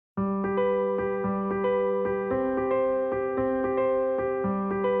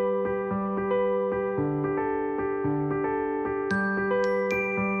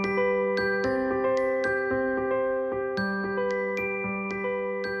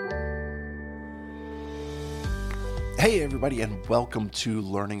Hey, everybody, and welcome to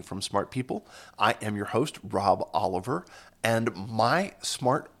Learning from Smart People. I am your host, Rob Oliver, and my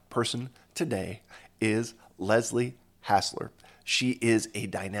smart person today is Leslie Hassler. She is a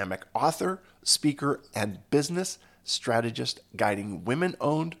dynamic author, speaker, and business strategist guiding women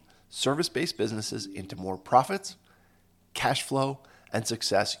owned, service based businesses into more profits, cash flow, and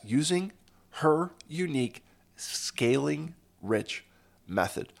success using her unique scaling rich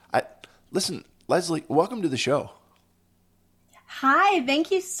method. Listen, Leslie, welcome to the show. Hi,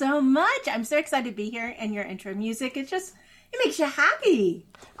 thank you so much. I'm so excited to be here, and your intro music, it makes you happy.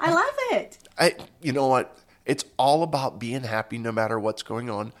 I love it. You know what? It's all about being happy no matter what's going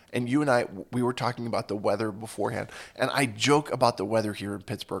on. And you and I, we were talking about the weather beforehand, and I joke about the weather here in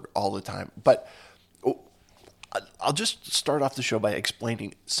Pittsburgh all the time. But I'll just start off the show by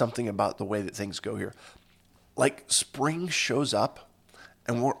explaining something about the way that things go here. Like spring shows up,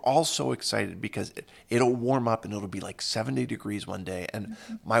 and we're all so excited because it'll warm up and it'll be like 70 degrees one day, and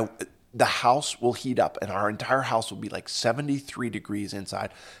the house will heat up, and our entire house will be like 73 degrees inside.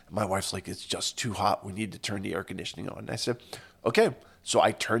 And my wife's like, it's just too hot. We need to turn the air conditioning on. And I said, okay. So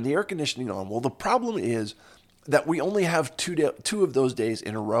I turned the air conditioning on. Well, the problem is that we only have two of those days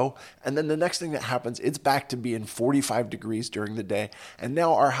in a row. And then the next thing that happens, it's back to being 45 degrees during the day. And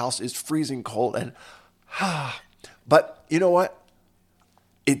now our house is freezing cold. And but you know what?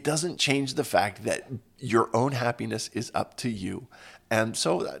 It doesn't change the fact that your own happiness is up to you. And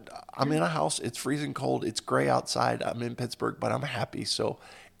so I'm in a house, it's freezing cold, it's gray outside, I'm in Pittsburgh, but I'm happy. So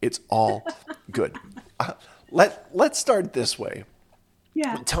it's all good. Let's start this way.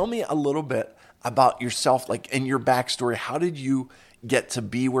 Yeah. Tell me a little bit about yourself, like, and your backstory. How did you get to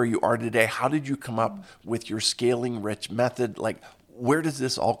be where you are today? How did you come up with your scaling rich method? Like, where does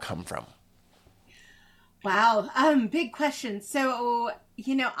this all come from? Wow. Big question. So,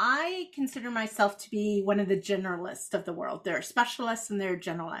 I consider myself to be one of the generalists of the world. There are specialists and there are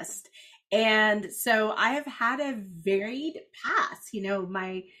generalists. And so I have had a varied past.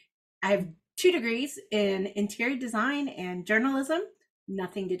 I have 2 degrees in interior design and journalism,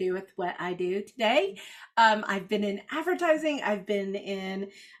 nothing to do with what I do today. I've been in advertising. I've been in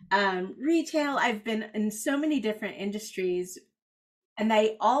retail. I've been in so many different industries, and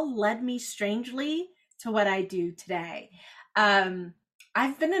they all led me strangely to what I do today.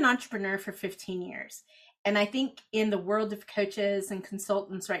 I've been an entrepreneur for 15 years. And I think in the world of coaches and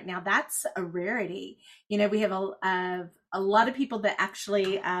consultants right now, that's a rarity. We have a lot of people that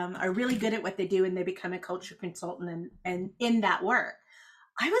actually are really good at what they do, and they become a culture consultant and in that work.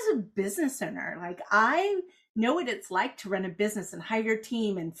 I was a business owner. Like, I know what it's like to run a business and hire a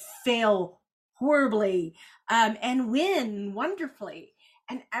team and fail horribly and win wonderfully,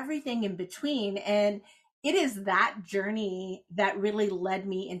 and everything in between. And it is that journey that really led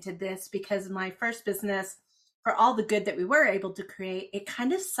me into this, because my first business, for all the good that we were able to create, it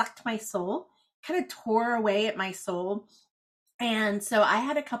kind of sucked my soul, kind of tore away at my soul. And so I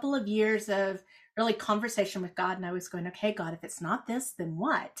had a couple of years of really conversation with God, and I was going, okay, God, if it's not this, then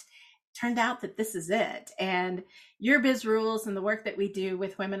what? Turned out that this is it. And Your Biz Rules and the work that we do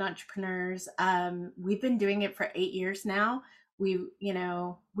with women entrepreneurs, we've been doing it for 8 years now. We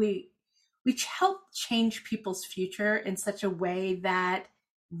help change people's future in such a way that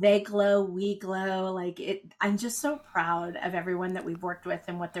they glow, we glow. I'm just so proud of everyone that we've worked with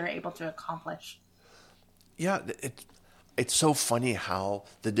and what they're able to accomplish. Yeah, it's so funny how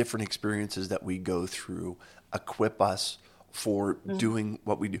the different experiences that we go through equip us for doing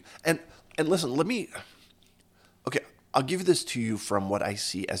what we do. And listen, okay, I'll give this to you from what I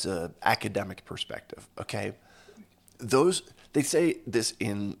see as a academic perspective. Okay, they say this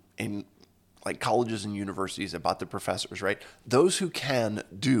in like colleges and universities about the professors, right? Those who can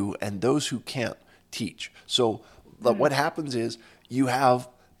do and those who can't teach. So what happens is you have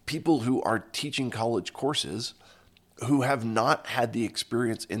people who are teaching college courses who have not had the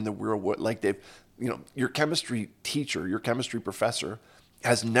experience in the real world. Like your chemistry teacher, your chemistry professor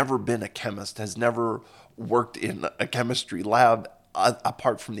has never been a chemist, has never worked in a chemistry lab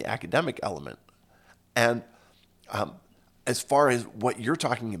apart from the academic element. And as far as what you're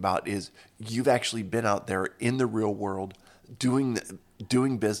talking about is you've actually been out there in the real world doing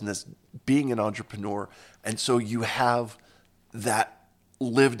business, being an entrepreneur. And so you have that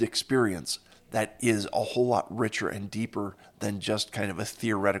lived experience that is a whole lot richer and deeper than just kind of a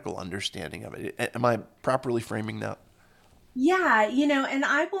theoretical understanding of it. Am I properly framing that? Yeah, and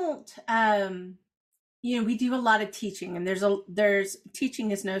I won't, we do a lot of teaching, and there's teaching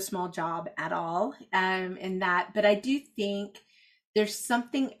is no small job at all, in that, but I do think there's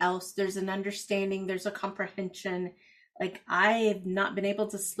something else. There's an understanding, there's a comprehension. Like, I have not been able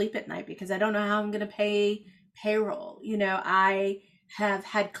to sleep at night because I don't know how I'm going to pay payroll. I have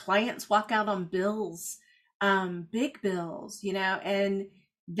had clients walk out on bills, big bills, and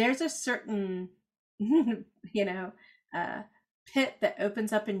there's a certain, uh, pit that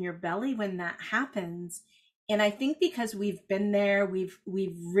opens up in your belly when that happens. And I think because we've been there, we've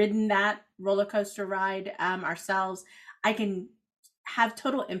ridden that roller coaster ride ourselves, I can have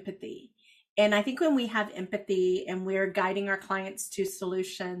total empathy. And I think when we have empathy and we're guiding our clients to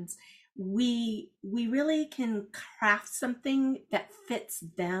solutions, we really can craft something that fits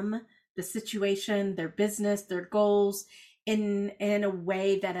them, the situation, their business, their goals, in a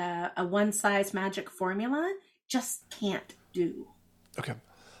way that a one size magic formula just can't do. Okay.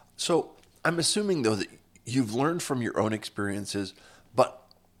 So I'm assuming though that you've learned from your own experiences, but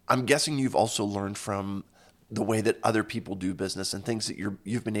I'm guessing you've also learned from the way that other people do business and things that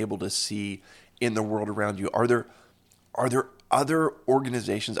you've been able to see in the world around you. Are there other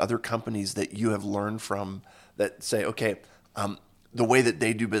organizations, other companies that you have learned from that say, okay, the way that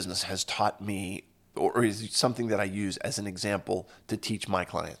they do business has taught me, or is it something that I use as an example to teach my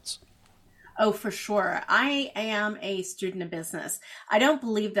clients? Oh, for sure. I am a student of business. I don't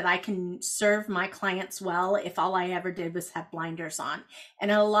believe that I can serve my clients well if all I ever did was have blinders on.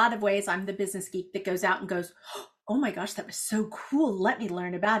 And in a lot of ways, I'm the business geek that goes out and goes, oh my gosh, that was so cool. Let me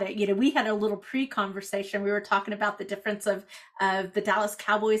learn about it. We had a little pre-conversation. We were talking about the difference of the Dallas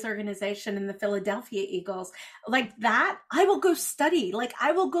Cowboys organization and the Philadelphia Eagles. Like that, I will go study. Like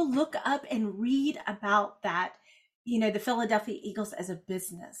I will go look up and read about that, the Philadelphia Eagles as a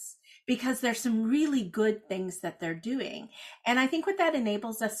business, because there's some really good things that they're doing. And I think what that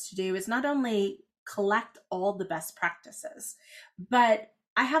enables us to do is not only collect all the best practices, but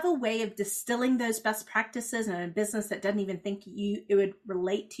I have a way of distilling those best practices in a business that doesn't even think it would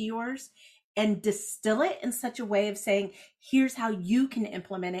relate to yours, and distill it in such a way of saying, here's how you can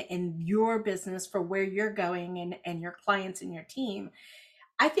implement it in your business for where you're going and your clients and your team.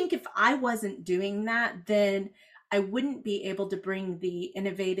 I think if I wasn't doing that, then I wouldn't be able to bring the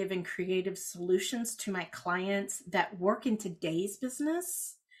innovative and creative solutions to my clients that work in today's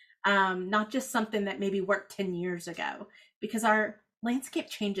business, not just something that maybe worked 10 years ago, because our landscape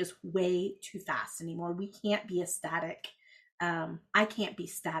changes way too fast anymore. We can't be a static. I can't be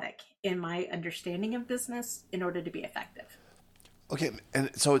static in my understanding of business in order to be effective. Okay, and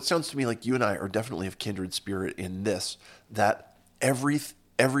so it sounds to me like you and I are definitely of kindred spirit in this, that every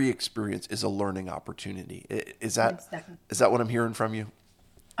experience is a learning opportunity. Is that what I'm hearing from you?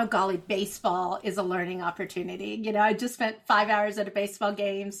 Oh golly, baseball is a learning opportunity. I just spent 5 hours at a baseball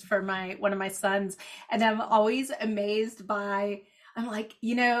games for one of my sons, and I'm always amazed by. I'm like,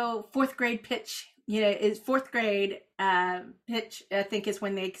 fourth grade pitch. Is fourth grade pitch. I think is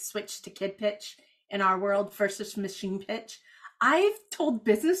when they switched to kid pitch in our world versus machine pitch. I've told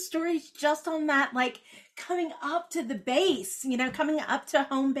business stories just on that, like coming up to the base, coming up to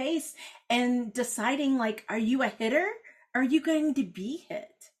home base and deciding, like, are you a hitter? Are you going to be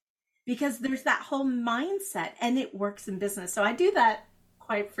hit? Because there's that whole mindset, and it works in business. So I do that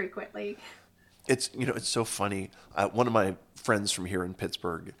quite frequently. It's so funny. One of my friends from here in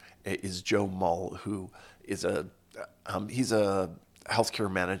Pittsburgh is Joe Mull, who is he's a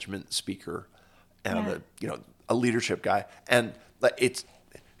healthcare management speaker and a leadership guy. And it's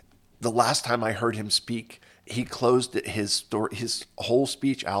the last time I heard him speak, he closed his whole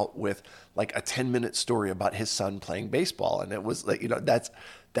speech out with like a 10-minute story about his son playing baseball, and it was like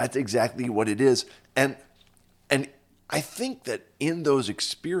that's exactly what it is. And I think that in those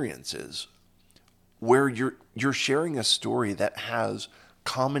experiences where you're sharing a story that has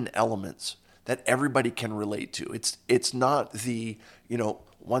common elements that everybody can relate to. It's not the,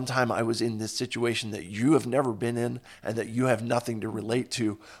 one time I was in this situation that you have never been in and that you have nothing to relate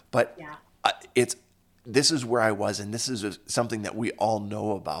to, but Yeah. This is where I was, and this is something that we all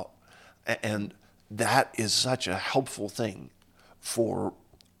know about. And that is such a helpful thing for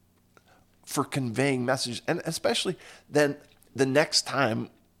conveying messages. And especially then the next time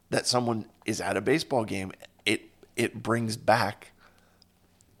that someone is at a baseball game, it brings back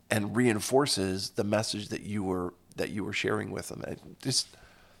and reinforces the message that you were sharing with them. Just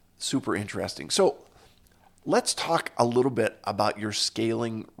super interesting. So let's talk a little bit about your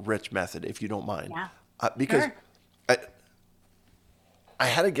scaling rich method, if you don't mind. Yeah. Because Sure. I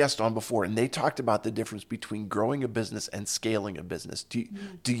had a guest on before, and they talked about the difference between growing a business and scaling a business. Do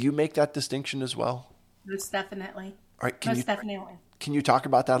you make that distinction as well? Most definitely. All right, Most definitely. can you talk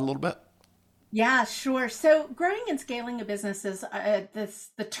about that a little bit? Yeah, sure. So growing and scaling a business is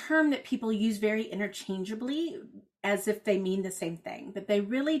the term that people use very interchangeably as if they mean the same thing, but they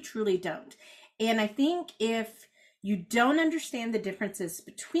really truly don't. And I think if you don't understand the differences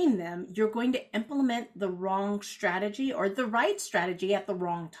between them, you're going to implement the wrong strategy or the right strategy at the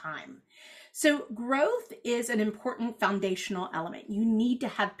wrong time. So growth is an important foundational element. You need to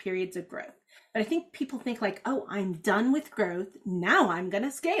have periods of growth. But I think people think like, oh, I'm done with growth. Now I'm going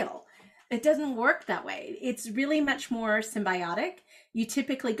to scale. It doesn't work that way. It's really much more symbiotic. You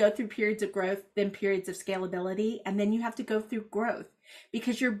typically go through periods of growth, then periods of scalability, and then you have to go through growth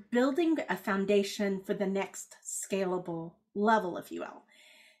because you're building a foundation for the next scalable level, if you will.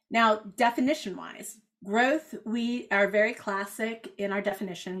 Now, definition wise, growth, we are very classic in our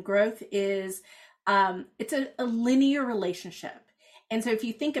definition. Growth is, it's a linear relationship. And so if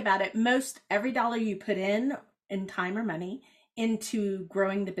you think about it, every dollar you put in time or money into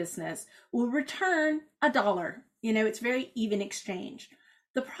growing the business will return a dollar. It's very even exchange.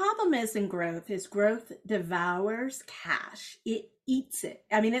 The problem is in growth devours cash. It eats it.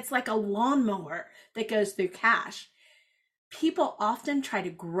 I mean, it's like a lawnmower that goes through cash. People often try to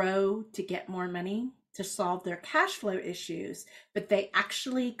grow to get more money to solve their cash flow issues, but they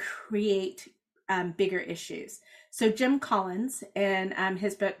actually create bigger issues. So Jim Collins, in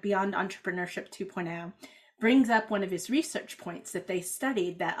his book Beyond Entrepreneurship 2.0, brings up one of his research points that they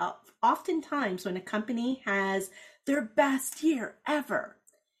studied that oftentimes when a company has their best year ever,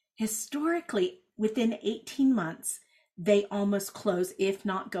 historically within 18 months, they almost close, if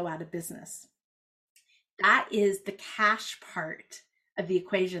not go out of business. That is the cash part of the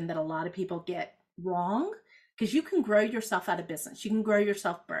equation that a lot of people get wrong, because you can grow yourself out of business. You can grow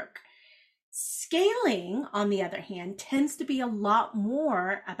yourself broke. Scaling, on the other hand, tends to be a lot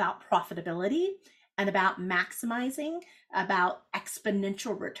more about profitability and about maximizing, about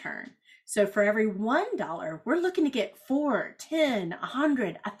exponential return. So for every $1, we're looking to get $4, $10,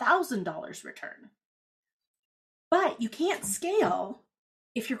 $100, $1,000 return. But you can't scale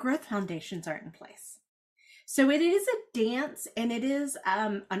if your growth foundations aren't in place. So it is a dance, and it is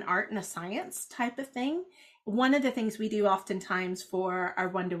an art and a science type of thing. One of the things we do oftentimes for our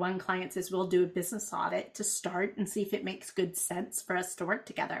one-to-one clients is we'll do a business audit to start and see if it makes good sense for us to work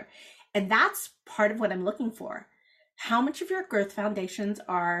together. And that's part of what I'm looking for. How much of your growth foundations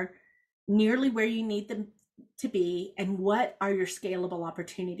are nearly where you need them to be, and what are your scalable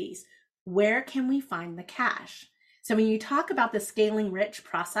opportunities? Where can we find the cash? So when you talk about the scaling rich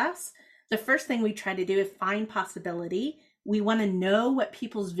process, the first thing we try to do is find possibility. We want to know what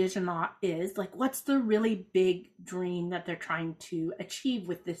people's vision is, like what's the really big dream that they're trying to achieve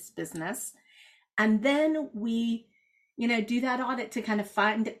with this business. And then we, do that audit to kind of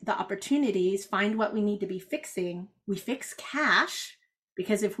find the opportunities, find what we need to be fixing. We fix cash,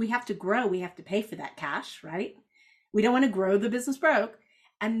 because if we have to grow, we have to pay for that cash, right? We don't want to grow the business broke.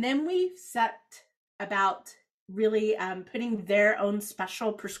 And then we set about really putting their own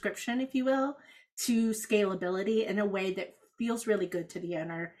special prescription, if you will, to scalability in a way that feels really good to the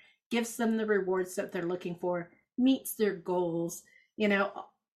owner, gives them the rewards that they're looking for, meets their goals.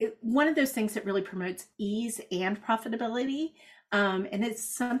 One of those things that really promotes ease and profitability. And it's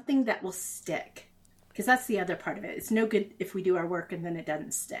something that will stick, because that's the other part of it. It's no good if we do our work and then it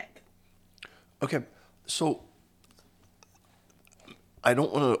doesn't stick. Okay. So I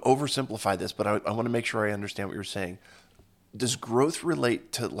don't want to oversimplify this, but I want to make sure I understand what you're saying. Does growth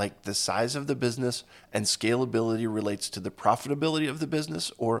relate to like the size of the business, and scalability relates to the profitability of the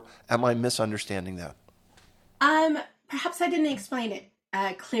business, or am I misunderstanding that? Perhaps I didn't explain it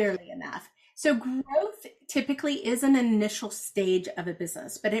clearly enough. So growth typically is an initial stage of a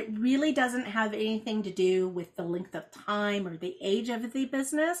business, but it really doesn't have anything to do with the length of time or the age of the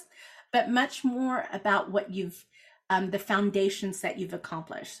business, but much more about what you've, the foundations that you've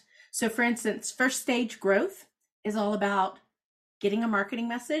accomplished. So for instance, first stage growth is all about getting a marketing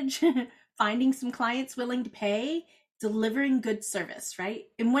message, finding some clients willing to pay, delivering good service, right?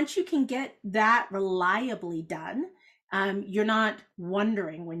 And once you can get that reliably done, you're not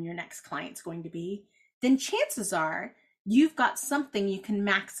wondering when your next client's going to be, then chances are you've got something you can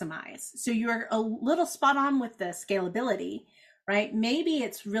maximize. So you're a little spot on with the scalability, right? Maybe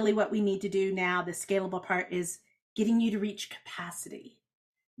it's really what we need to do now. The scalable part is getting you to reach capacity,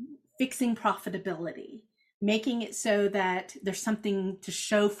 fixing profitability, making it so that there's something to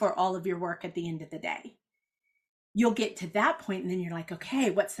show for all of your work at the end of the day. You'll get to that point and then you're like, okay,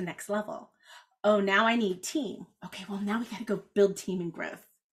 what's the next level? Oh, now I need team. Okay, well, now we got to go build team and growth.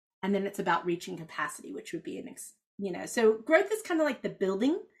 And then it's about reaching capacity, which would be so growth is kind of like the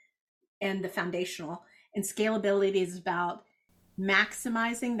building and the foundational, and scalability is about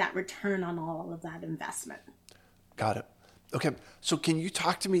maximizing that return on all of that investment. Got it. Okay. So can you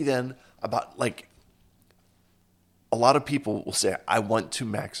talk to me then about, like, a lot of people will say, I want to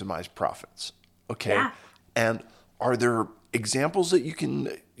maximize profits. Okay. Yeah. And Are there examples that you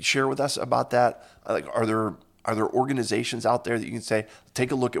can share with us about that? Like, are there organizations out there that you can say,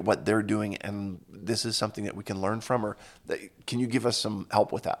 take a look at what they're doing, and this is something that we can learn from, or can you give us some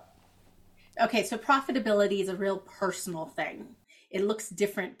help with that? Okay, so profitability is a real personal thing. It looks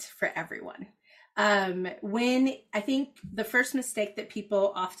different for everyone. When I think the first mistake that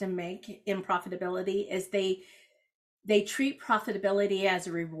people often make in profitability is they treat profitability as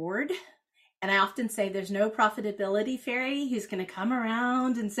a reward. And I often say there's no profitability fairy who's going to come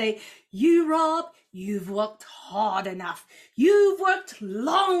around and say, you, Rob, you've worked hard enough. You've worked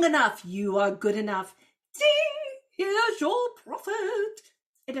long enough. You are good enough. Ding, here's your profit.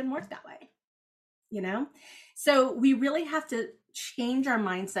 It didn't work that way, you know? So we really have to change our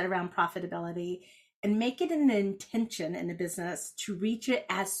mindset around profitability and make it an intention in the business to reach it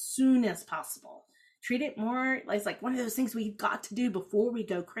as soon as possible. Treat it more as like one of those things we've got to do before we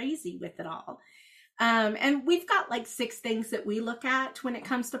go crazy with it all. And we've got like 6 things that we look at when it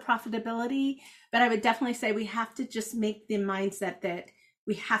comes to profitability, but I would definitely say we have to just make the mindset that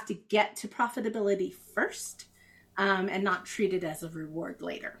we have to get to profitability first, and not treat it as a reward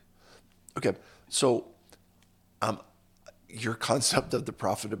later. Okay, so your concept of the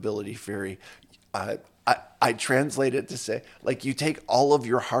profitability fairy, I translate it to say, like, you take all of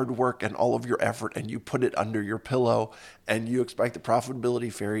your hard work and all of your effort and you put it under your pillow, and you expect the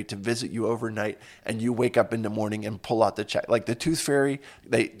profitability fairy to visit you overnight, and you wake up in the morning and pull out the check. Like the tooth fairy,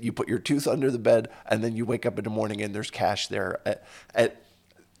 you put your tooth under the bed, and then you wake up in the morning and there's cash there.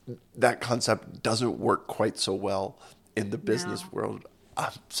 That concept doesn't work quite so well in the business No, world.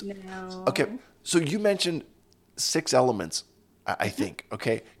 Okay, no. so you mentioned 6 elements, I think.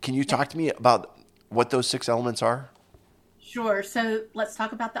 Okay, can you talk to me about what those 6 elements are? Sure. So let's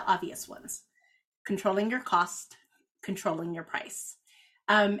talk about the obvious ones. Controlling your cost, controlling your price.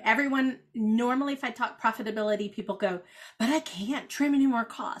 Everyone, normally, if I talk profitability, people go, but I can't trim any more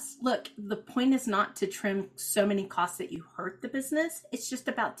costs. Look, the point is not to trim so many costs that you hurt the business. It's just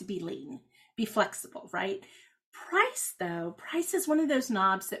about to be lean, be flexible, right? Price, though, price is one of those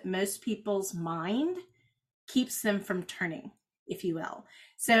knobs that most people's mind keeps them from turning, if you will.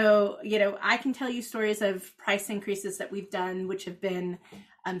 So, I can tell you stories of price increases that we've done, which have been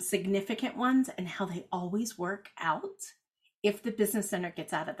significant ones, and how they always work out if the business owner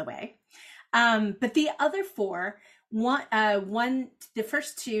gets out of the way. But the other 4, the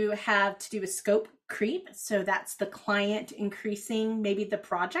first 2 have to do with scope creep. So that's the client increasing maybe the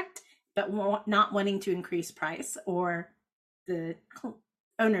project, but not wanting to increase price, or the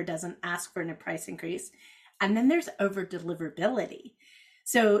owner doesn't ask for a price increase. And then there's over deliverability.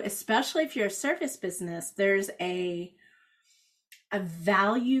 So especially if you're a service business, there's a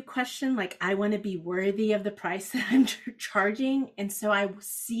value question, like, I want to be worthy of the price that I'm charging. And so I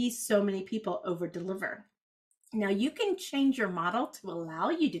see so many people over deliver. Now you can change your model to allow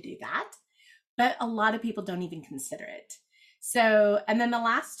you to do that, but a lot of people don't even consider it. So, and then the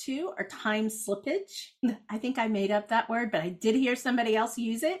last 2 are time slippage. I think I made up that word, but I did hear somebody else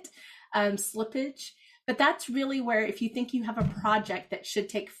use it. Slippage. But that's really where, if you think you have a project that should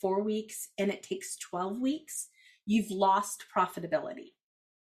take 4 weeks and it takes 12 weeks, you've lost profitability,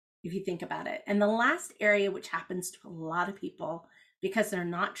 if you think about it. And the last area, which happens to a lot of people because they're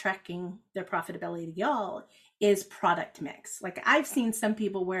not tracking their profitability at all, is product mix. Like, I've seen some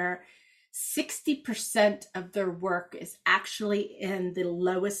people where 60% of their work is actually in the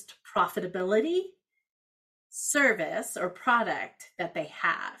lowest profitability service or product that they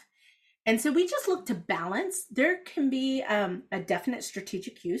have. And so we just look to balance. There can be a definite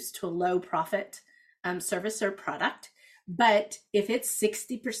strategic use to a low profit service or product. But if it's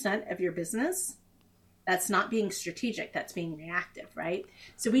 60% of your business, that's not being strategic, that's being reactive, right?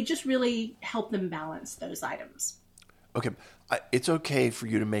 So we just really help them balance those items. Okay, it's okay for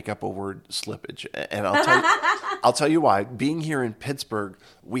you to make up a word, slippage, and I'll tell you why. Being here in Pittsburgh,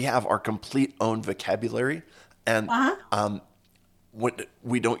 we have our complete own vocabulary, and Uh-huh. when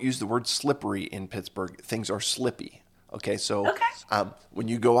we don't use the word slippery in Pittsburgh, things are slippy. Okay, so Okay. when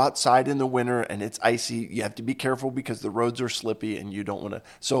you go outside in the winter and it's icy, you have to be careful because the roads are slippy and you don't want to.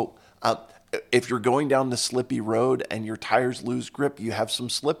 So if you're going down the slippy road and your tires lose grip, you have some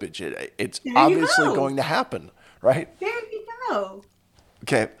slippage. It's There you obviously go. going to happen, right? There you go.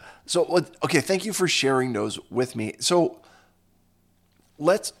 Okay, so okay, thank you for sharing those with me. So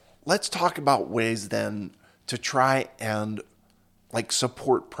let's talk about ways then to try and like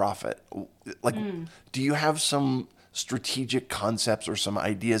support profit. Like, do you have some strategic concepts or some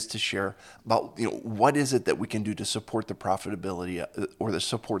ideas to share about, what is it that we can do to support the profitability or to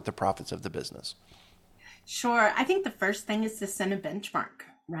support the profits of the business? Sure. I think the first thing is to set a benchmark,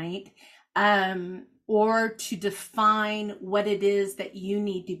 right? or to define what it is that you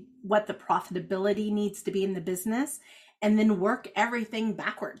need to, what the profitability needs to be in the business, and then work everything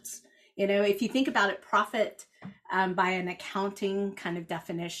backwards. If you think about it, profit by an accounting kind of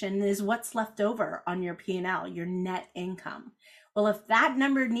definition is what's left over on your P&L, your net income. Well, if that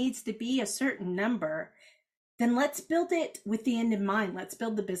number needs to be a certain number, then let's build it with the end in mind. Let's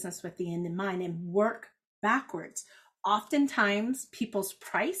build the business with the end in mind and work backwards. Oftentimes, people's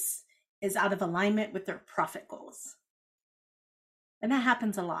price is out of alignment with their profit goals. And that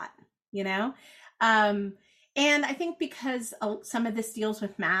happens a lot, And I think because some of this deals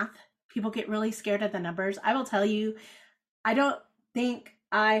with math, people get really scared of the numbers. I will tell you, I don't think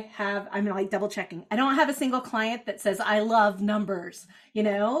I'm like double checking. I don't have a single client that says, I love numbers.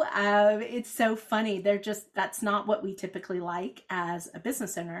 It's so funny. That's not what we typically like as a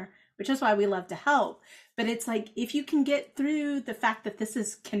business owner, which is why we love to help. But it's like, if you can get through the fact that this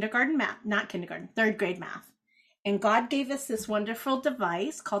is kindergarten math, not kindergarten, third grade math. And God gave us this wonderful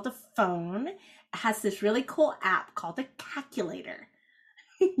device called a phone. It has this really cool app called a calculator.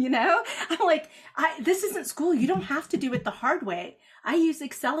 I'm like, this isn't school. You don't have to do it the hard way. I use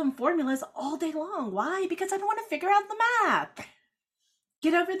Excel and formulas all day long. Why? Because I don't want to figure out the math.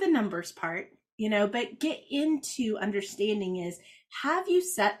 Get over the numbers part, but get into understanding is, have you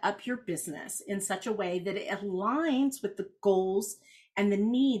set up your business in such a way that it aligns with the goals and the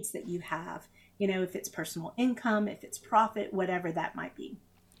needs that you have? If it's personal income, if it's profit, whatever that might be.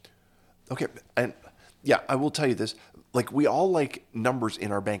 Okay. And yeah, I will tell you this, like we all like numbers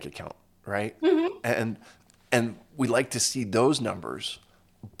in our bank account, right? Mm-hmm. And we like to see those numbers,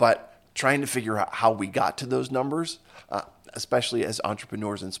 but trying to figure out how we got to those numbers, especially as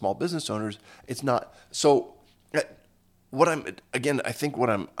entrepreneurs and small business owners, it's not. So I think what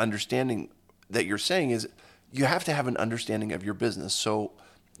I'm understanding that you're saying is you have to have an understanding of your business. So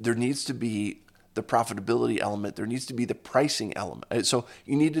there needs to be the profitability element. There needs to be the pricing element. So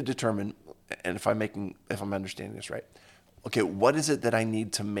you need to determine, and if I'm understanding this right, okay, what is it that I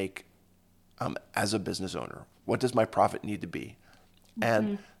need to make as a business owner? What does my profit need to be?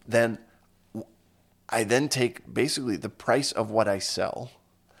 And then I then take basically the price of what I sell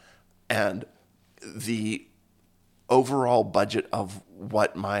and the overall budget of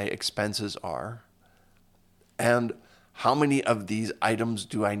what my expenses are, and how many of these items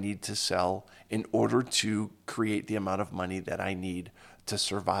do I need to sell in order to create the amount of money that I need to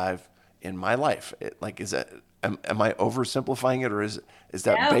survive in my life? Am I oversimplifying it, or is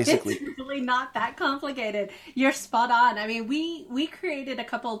that basically? It's really not that complicated. You're spot on. I mean, we created a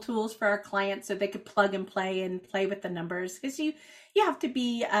couple of tools for our clients so they could plug and play with the numbers, because you have to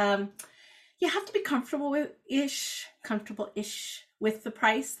be comfortable ish with the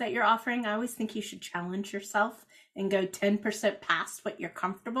price that you're offering. I always think you should challenge yourself and go 10% past what you're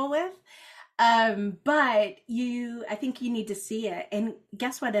comfortable with. But I think you need to see it. And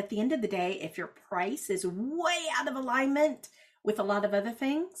guess what? At the end of the day, if your price is way out of alignment with a lot of other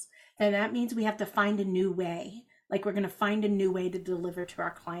things, then that means we have to find a new way. Like, we're going to find a new way to deliver to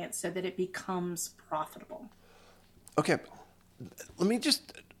our clients so that it becomes profitable. Okay. Let me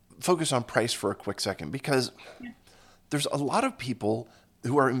just focus on price for a quick second, because there's a lot of people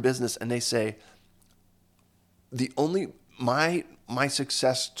who are in business and they say, my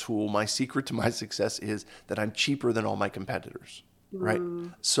success tool, my secret to my success is that I'm cheaper than all my competitors, right?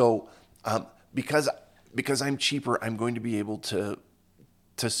 So because I'm cheaper, I'm going to be able to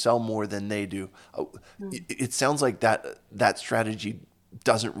sell more than they do. It sounds like that strategy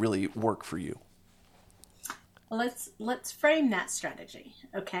doesn't really work for you. Well, let's frame that strategy,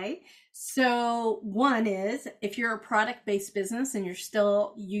 okay? So one is, if you're a product-based business and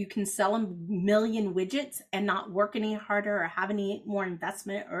you can sell a million widgets and not work any harder or have any more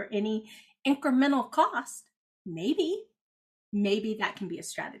investment or any incremental cost, maybe that can be a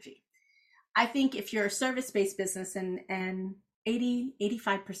strategy. I think if you're a service-based business and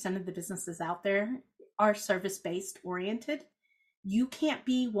 85% of the businesses out there are service-based oriented, you can't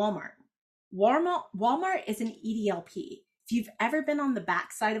be Walmart. Walmart is an EDLP. If you've ever been on the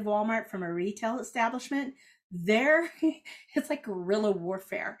backside of Walmart from a retail establishment, it's like guerrilla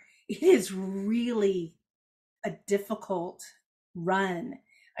warfare. It is really a difficult run.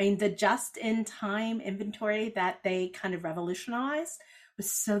 I mean, the just-in-time inventory that they kind of revolutionized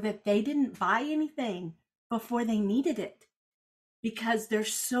was so that they didn't buy anything before they needed it, because they're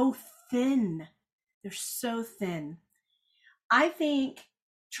so thin. They're so thin. I think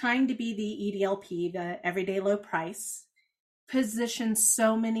trying to be the EDLP, the everyday low price, positions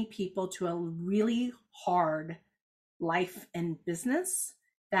so many people to a really hard life and business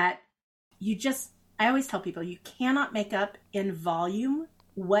that I always tell people, you cannot make up in volume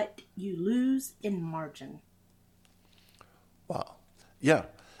what you lose in margin. Wow. Yeah.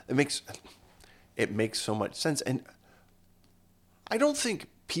 It makes it makes so much sense. And I don't think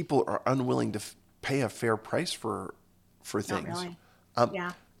people are unwilling to pay a fair price for Not things. really. Um,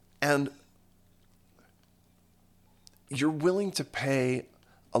 Yeah. and you're willing to pay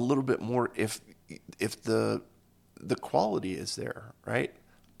a little bit more if the quality is there, right?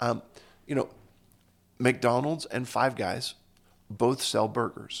 Um, you know, McDonald's and Five Guys both sell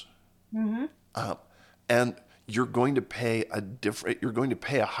burgers, Mm-hmm. uh, and you're going to pay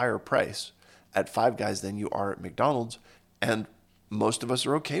a higher price at Five Guys than you are at McDonald's, and most of us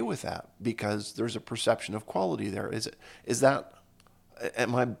are okay with that because there's a perception of quality there. Is that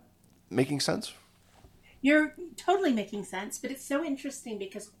am I making sense? You're totally making sense, but it's so interesting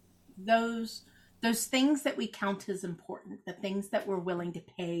because those those things that we count as important, the things that we're willing to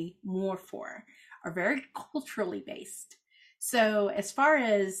pay more for, are very culturally based. So as far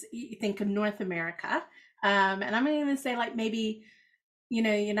as you think of North America, and I'm going to even say like maybe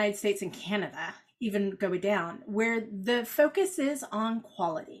United States and Canada, even go down, where the focus is on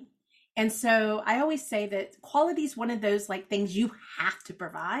quality. And so I always say that quality is one of those like things you have to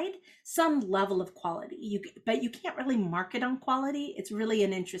provide some level of quality. But you can't really market on quality. It's really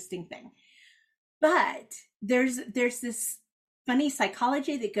an interesting thing. But there's this funny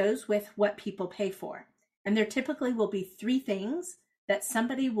psychology that goes with what people pay for. And there typically will be three things that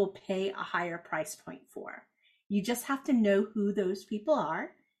somebody will pay a higher price point for. You just have to know who those people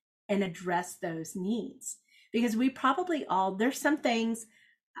are and address those needs. Because we probably all there's some things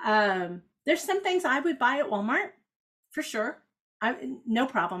I would buy at Walmart for sure. No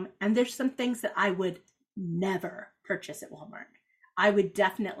problem. And there's some things that I would never purchase at Walmart. I would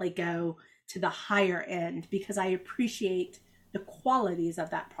definitely go to the higher end because I appreciate the qualities of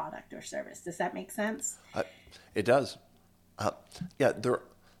that product or service. Does that make sense? Uh, it does. Uh, yeah, there.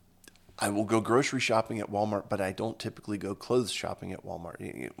 I will go grocery shopping at Walmart, but I don't typically go clothes shopping at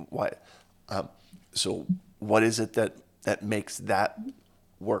Walmart. Why? Um, so, what is it that makes that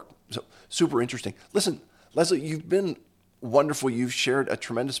work? So, super interesting. Listen, Leslie, you've been wonderful. You've shared a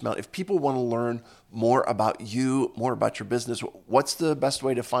tremendous amount. If people want to learn more about you, more about your business, what's the best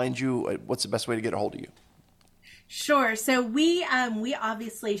way to find you? What's the best way to get a hold of you? Sure. So we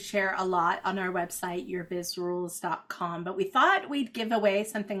obviously share a lot on our website, yourbizrules.com, but we thought we'd give away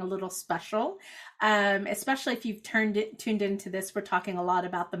something a little special. Especially if you've tuned into this, we're talking a lot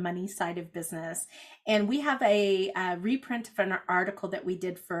about the money side of business. And we have a reprint of an article that we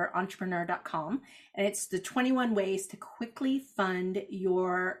did for entrepreneur.com. And it's the 21 ways to quickly fund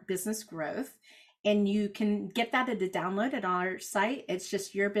your business growth. And you can get that at a download at our site. It's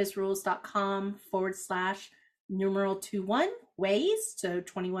just yourbizrules.com/numeral 21 ways, so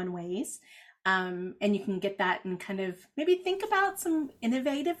 21 ways. And you can get that and kind of maybe think about some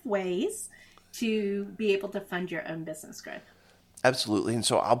innovative ways to be able to fund your own business growth. Absolutely. And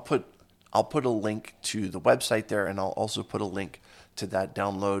so I'll put a link to the website there, and I'll also put a link to that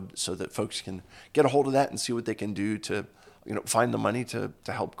download so that folks can get a hold of that and see what they can do to find the money to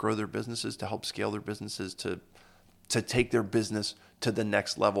help grow their businesses, to help scale their businesses, to take their business to the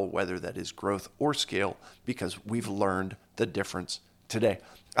next level, whether that is growth or scale, because we've learned the difference today.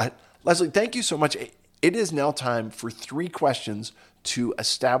 Leslie, thank you so much. It is now time for 3 questions to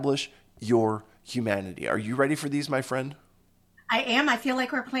establish your humanity. Are you ready for these, my friend? I am. I feel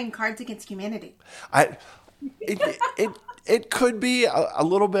like we're playing Cards Against Humanity. I, it could be a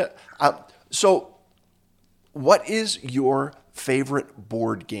little bit. So, what is your favorite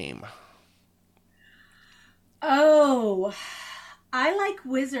board game? Oh, I like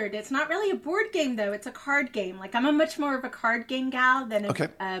Wizard. It's not really a board game though. It's a card game. Like I'm a much more of a card game gal than Okay,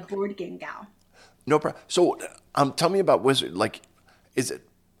 a board game gal. no problem. So, tell me about Wizard. Like, is it?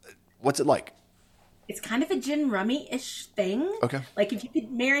 What's it like? It's kind of a gin rummy-ish thing. Okay. Like if you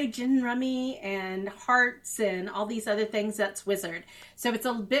could marry gin rummy and hearts and all these other things, that's Wizard. So it's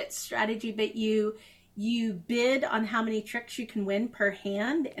a bit strategy, but you bid on how many tricks you can win per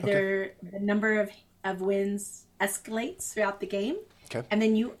hand. Okay. The number of wins escalates throughout the game. Okay. And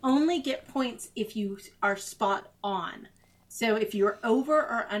then you only get points if you are spot on. So if you're over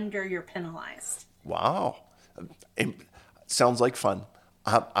or under, you're penalized. Wow. It sounds like fun.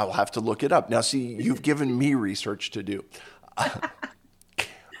 I'll have to look it up. Now, see, you've given me research to do.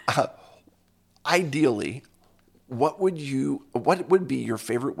 Ideally, what would be your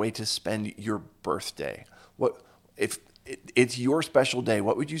favorite way to spend your birthday? What if it's your special day?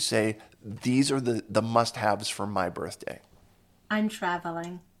 What would you say these are the must-haves for my birthday? I'm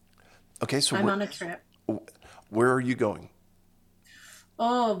traveling. Okay, so I'm on a trip. where are you going?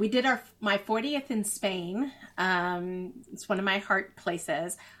 Oh, we did my 40th in Spain. It's one of my heart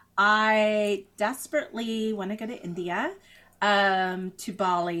places. I desperately want to go to India, to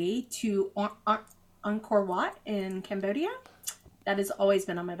Bali, to Angkor Wat in Cambodia. That has always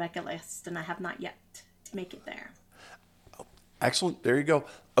been on my bucket list, and I have not yet to make it there. Excellent. There you go.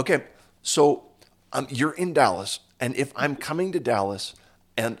 Okay. So you're in Dallas. And if I'm coming to Dallas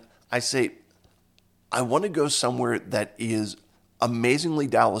and I say, I want to go somewhere that is amazingly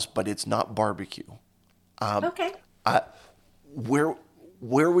Dallas, but it's not barbecue. Okay. Uh, where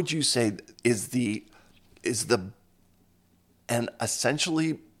would you say is the an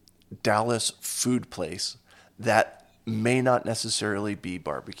essentially Dallas food place that may not necessarily be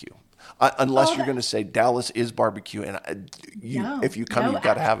barbecue, unless you're going to say Dallas is barbecue, and No, if you come, no, you've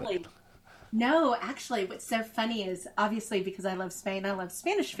got to have it. actually. No, actually, what's so funny is obviously because I love Spain, I love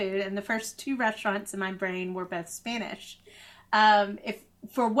Spanish food, and the first two restaurants in my brain were both Spanish. If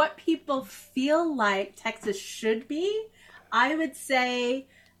for what people feel like Texas should be, I would say,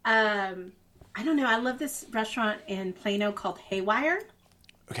 I don't know. I love this restaurant in Plano called Haywire.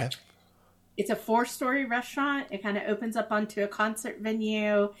 Okay. It's a four-story restaurant. It kind of opens up onto a concert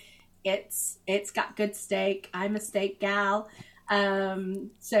venue. It's got good steak. I'm a steak gal. And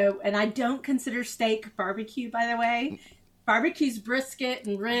I don't consider steak barbecue, by the way. Barbecue's brisket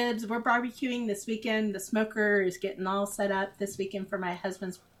and ribs. We're barbecuing this weekend. The smoker is getting all set up this weekend for my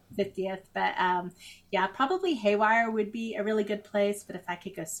husband's 50th. But yeah, probably Haywire would be a really good place. But if I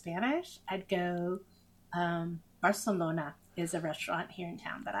could go Spanish, I'd go Barcelona is a restaurant here in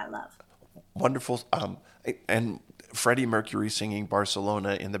town that I love. Wonderful. And Freddie Mercury singing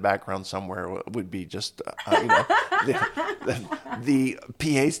Barcelona in the background somewhere would be just, the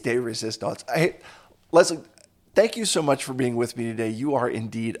pièce de résistance. Hey, Leslie, thank you so much for being with me today. You are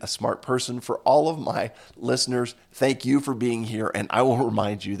indeed a smart person. For all of my listeners, thank you for being here. And I will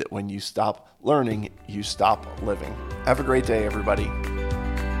remind you that when you stop learning, you stop living. Have a great day, everybody.